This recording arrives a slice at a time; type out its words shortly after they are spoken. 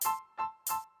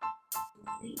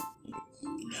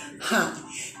Hi,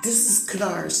 this is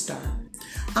Kanara Star.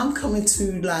 I'm coming to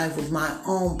you live with my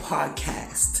own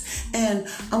podcast, and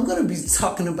I'm going to be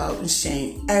talking about and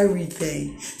sharing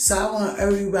everything. So I want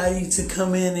everybody to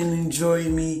come in and enjoy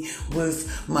me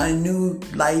with my new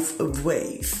life of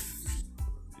wave.